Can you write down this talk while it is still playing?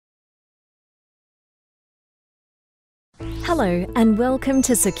Hello and welcome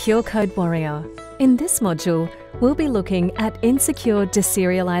to Secure Code Warrior. In this module, we'll be looking at insecure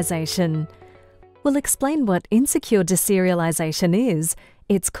deserialization. We'll explain what insecure deserialization is,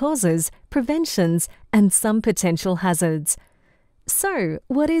 its causes, preventions, and some potential hazards. So,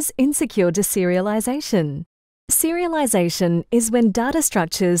 what is insecure deserialization? Serialization is when data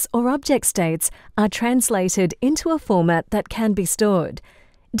structures or object states are translated into a format that can be stored.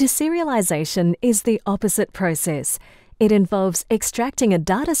 Deserialization is the opposite process. It involves extracting a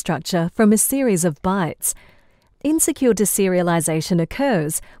data structure from a series of bytes. Insecure deserialization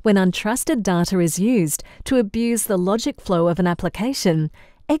occurs when untrusted data is used to abuse the logic flow of an application,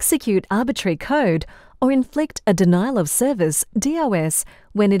 execute arbitrary code, or inflict a denial of service (DOS)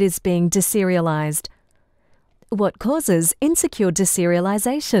 when it is being deserialized. What causes insecure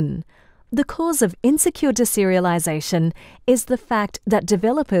deserialization? The cause of insecure deserialization is the fact that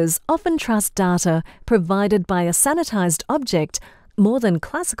developers often trust data provided by a sanitized object more than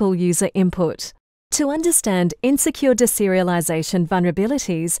classical user input. To understand insecure deserialization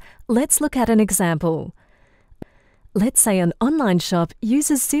vulnerabilities, let's look at an example. Let's say an online shop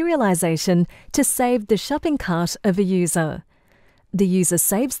uses serialization to save the shopping cart of a user. The user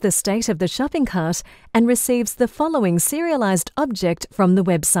saves the state of the shopping cart and receives the following serialized object from the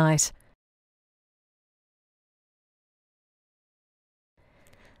website.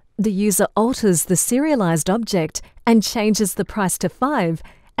 The user alters the serialized object and changes the price to 5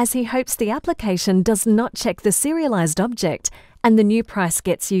 as he hopes the application does not check the serialized object and the new price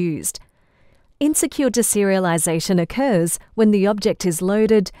gets used. Insecure deserialization occurs when the object is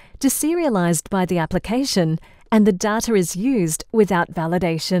loaded, deserialized by the application, and the data is used without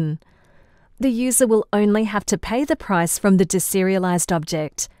validation. The user will only have to pay the price from the deserialized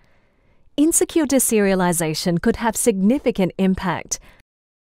object. Insecure deserialization could have significant impact.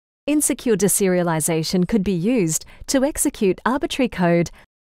 Insecure deserialization could be used to execute arbitrary code,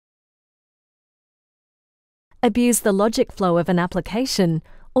 abuse the logic flow of an application,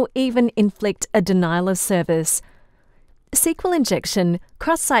 or even inflict a denial of service. SQL injection,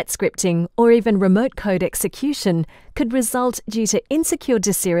 cross-site scripting, or even remote code execution could result due to insecure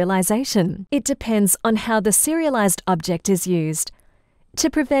deserialization. It depends on how the serialized object is used. To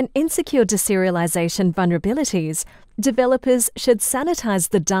prevent insecure deserialization vulnerabilities, developers should sanitize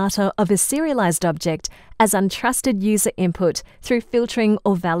the data of a serialized object as untrusted user input through filtering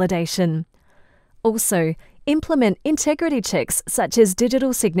or validation. Also, implement integrity checks such as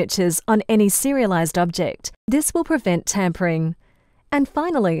digital signatures on any serialized object. This will prevent tampering. And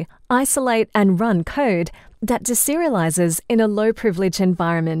finally, isolate and run code that deserializes in a low-privilege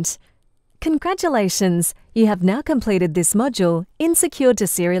environment. Congratulations! You have now completed this module, Insecure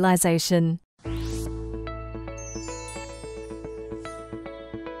Deserialization.